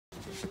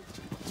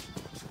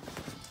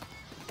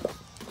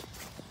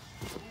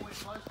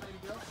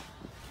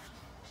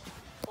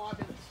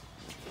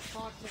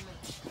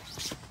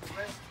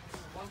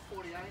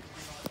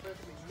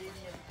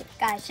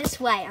Guys,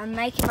 just wait. I'm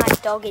making my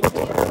dog into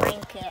a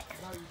blanket.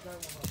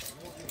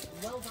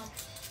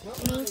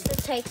 It needs to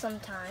take some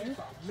time.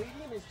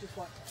 Medium is just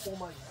like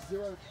almost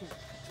 0 pink.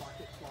 Like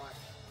it's like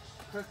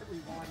perfectly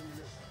wide in the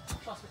middle.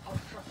 Trust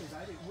me,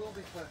 babe, it will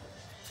be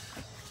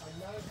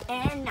perfect.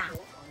 And now,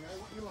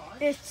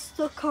 it's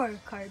the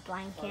Coco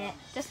blanket.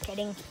 Just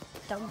kidding.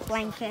 Dog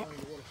blanket.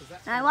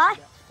 Know why?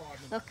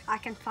 Look, I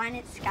can find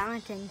its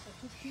skeleton.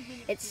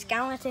 Its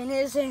skeleton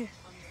isn't.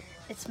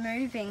 It's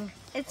moving.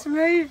 It's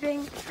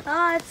moving.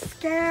 Oh, it's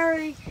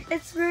scary.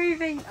 It's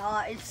moving.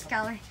 Oh, its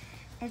skeleton.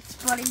 Its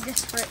body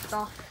just ripped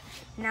off.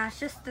 Now it's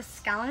just the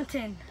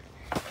skeleton.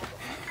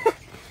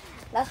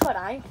 That's what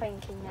I'm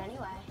thinking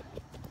anyway.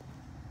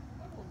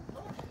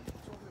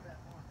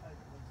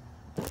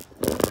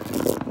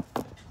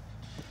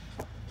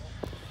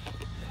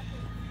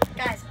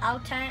 Guys, I'll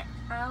turn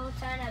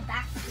it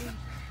back to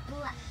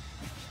black.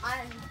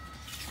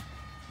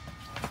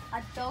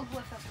 A dog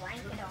with a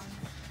blanket on.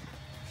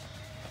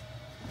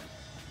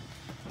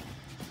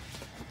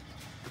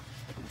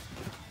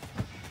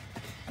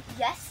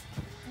 Yes.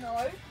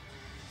 No.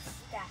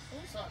 Staffy.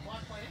 So my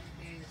plan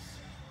is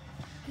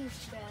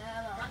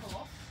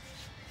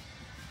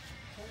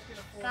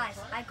guys,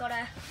 I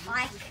gotta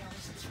like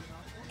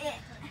it.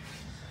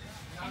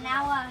 And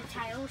now her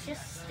tail's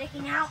just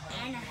sticking out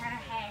and her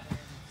head.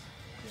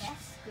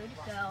 Yes, good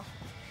girl.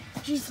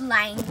 She's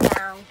laying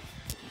down.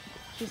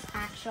 She's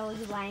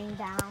actually laying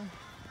down.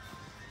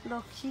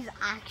 Look, she's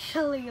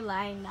actually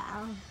laying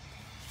down.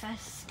 Her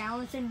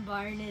skeleton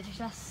bone is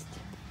just...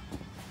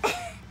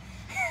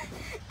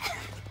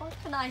 What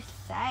can I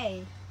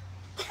say?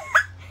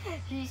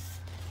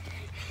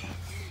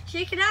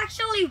 She can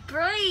actually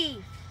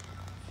breathe.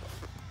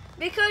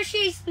 Because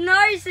she's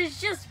nose is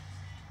just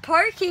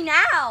poking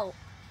out.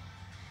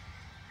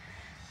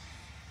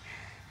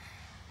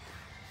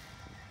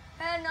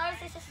 Her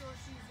nose is just...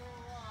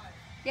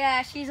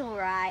 Yeah, she's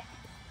alright.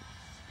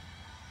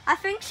 I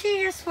think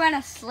she just went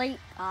asleep,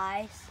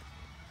 guys.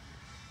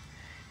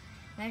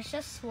 Let's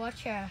just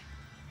watch her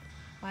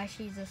while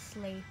she's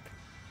asleep.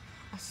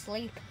 A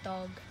sleep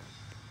dog.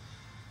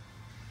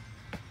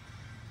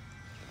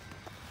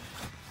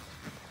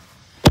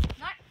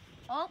 No.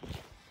 Oh,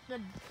 the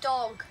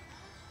dog.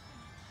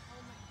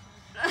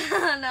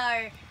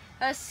 No,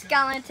 her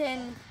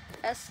skeleton.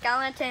 Her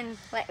skeleton.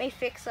 Let me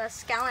fix her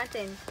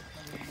skeleton.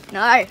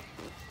 No.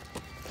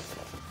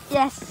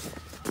 Yes.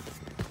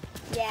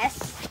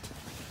 Yes.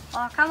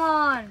 Oh, come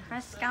on. Her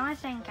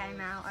skeleton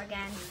came out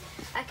again.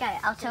 Okay,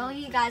 I'll tell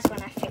you guys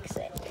when I fix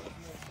it.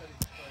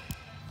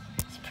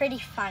 It's pretty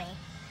funny.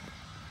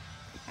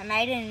 I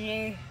made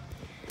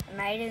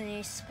a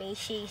new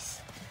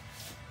species.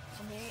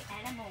 A new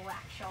animal,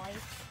 actually.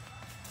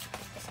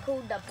 It's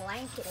called the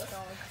blanket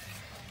dog.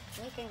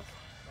 You can...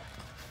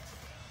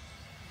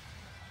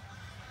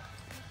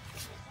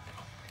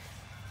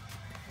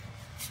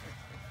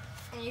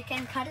 And you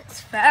can cut its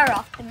fur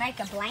off to make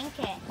a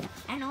blanket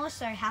and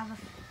also have a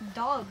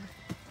dog.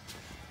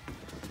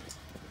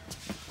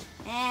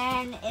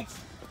 And its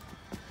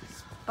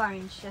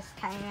bones just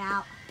came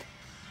out.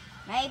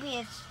 Maybe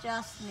it's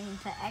just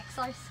into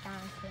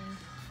exoskeleton.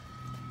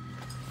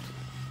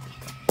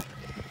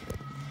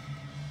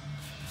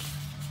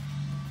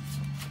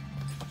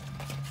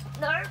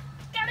 No,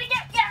 gotta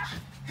get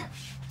ya!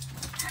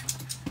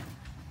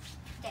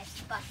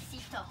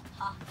 Despacito,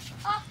 huh?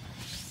 Oh.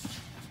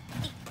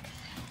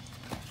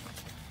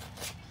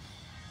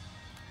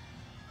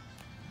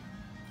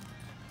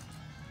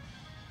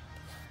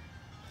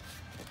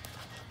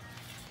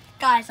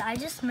 Guys, I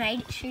just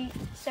made it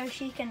so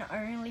she can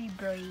only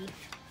breathe.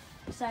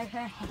 So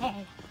her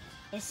head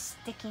is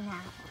sticking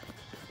out.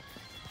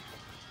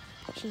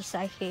 She's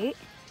so cute.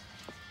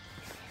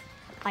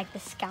 Like the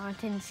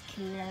skeleton's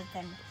cuter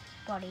than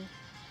body.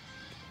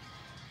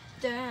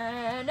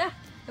 Da-da.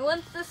 Who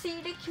wants to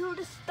see the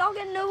cutest dog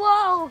in the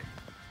world?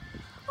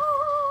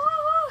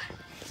 Ooh.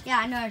 Yeah,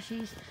 I know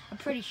she's a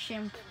pretty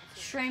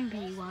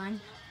shrimpy one.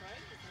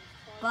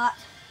 But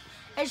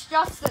it's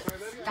just the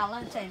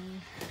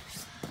skeleton.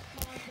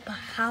 But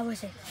how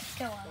is it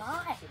still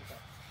alive?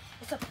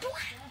 It's a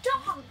black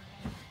dog!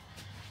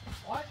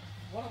 What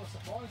I was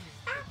surprised is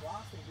the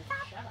blasting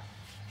didn't shatter.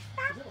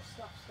 There's little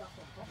stuff on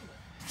top of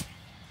it.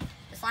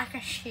 It's like a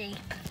sheep.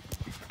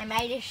 I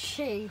made a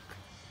sheep.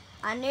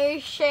 A new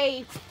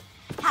sheep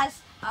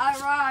has a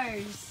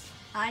rose.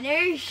 A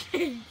new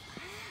sheep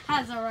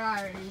has a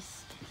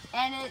rose.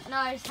 And it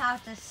knows how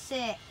to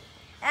sit.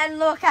 And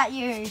look at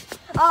you.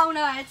 Oh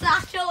no, it's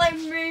actually a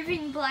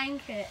moving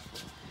blanket.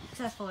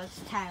 Except for its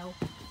tail.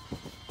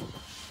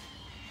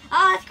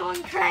 Ah, it's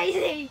going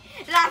crazy.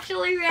 It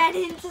actually ran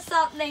into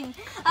something.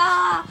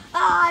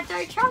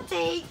 Don't try to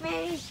eat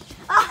me.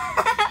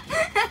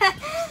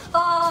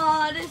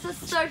 Oh, this is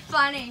so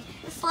funny.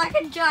 It's like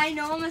a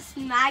ginormous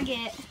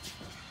maggot.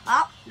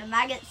 Oh, the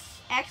maggot's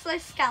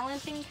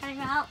exoskeleton came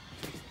out.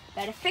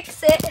 Better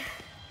fix it.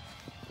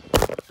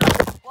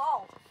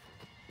 Whoa.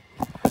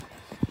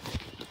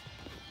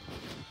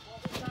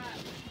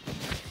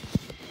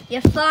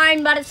 You're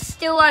fine, but it's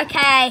still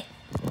okay.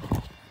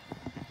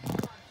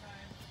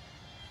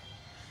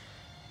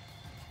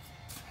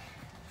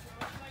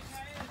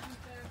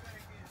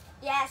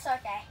 Yes,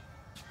 okay.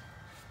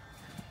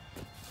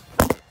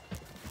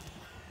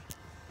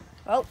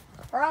 Oh,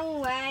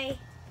 wrong way.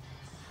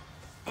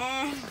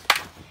 And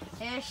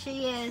here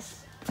she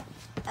is.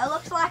 It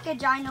looks like a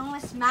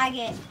ginormous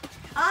maggot.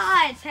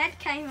 Ah, its head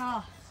came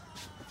off.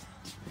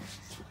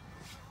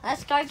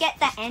 Let's go get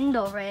the end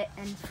of it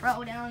and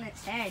throw it on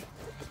its head.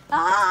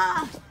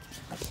 Ah!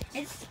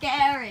 It's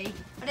scary,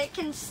 but it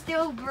can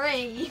still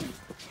breathe.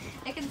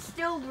 It can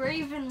still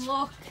breathe and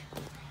look.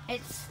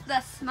 It's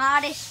the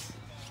smartest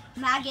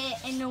maggot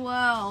in the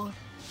world.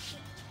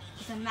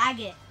 It's a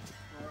maggot.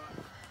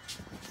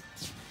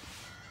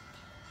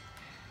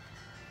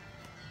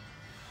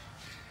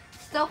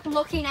 Stop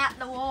looking at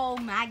the wall,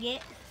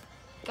 maggot.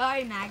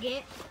 Go,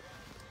 maggot.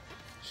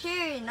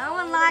 Shoo, no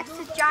one likes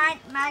the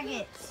giant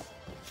maggots.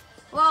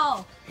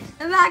 Whoa,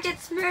 the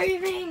maggot's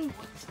moving.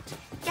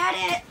 Get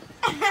it.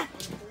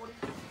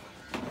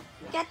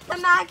 Get the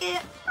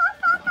maggot.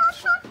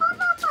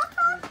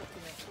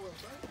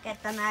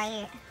 Get the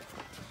maggot.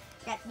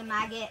 Get the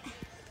maggot.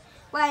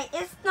 Wait,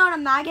 it's not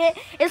a maggot.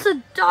 It's a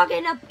dog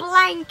in a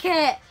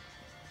blanket.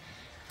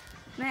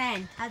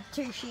 Man, had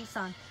 2 sheets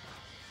on.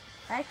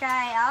 Okay,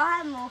 I'll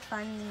have more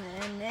fun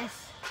than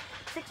this.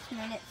 6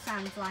 minutes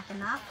sounds like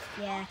enough.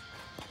 Yeah.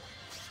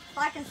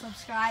 Like and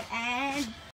subscribe and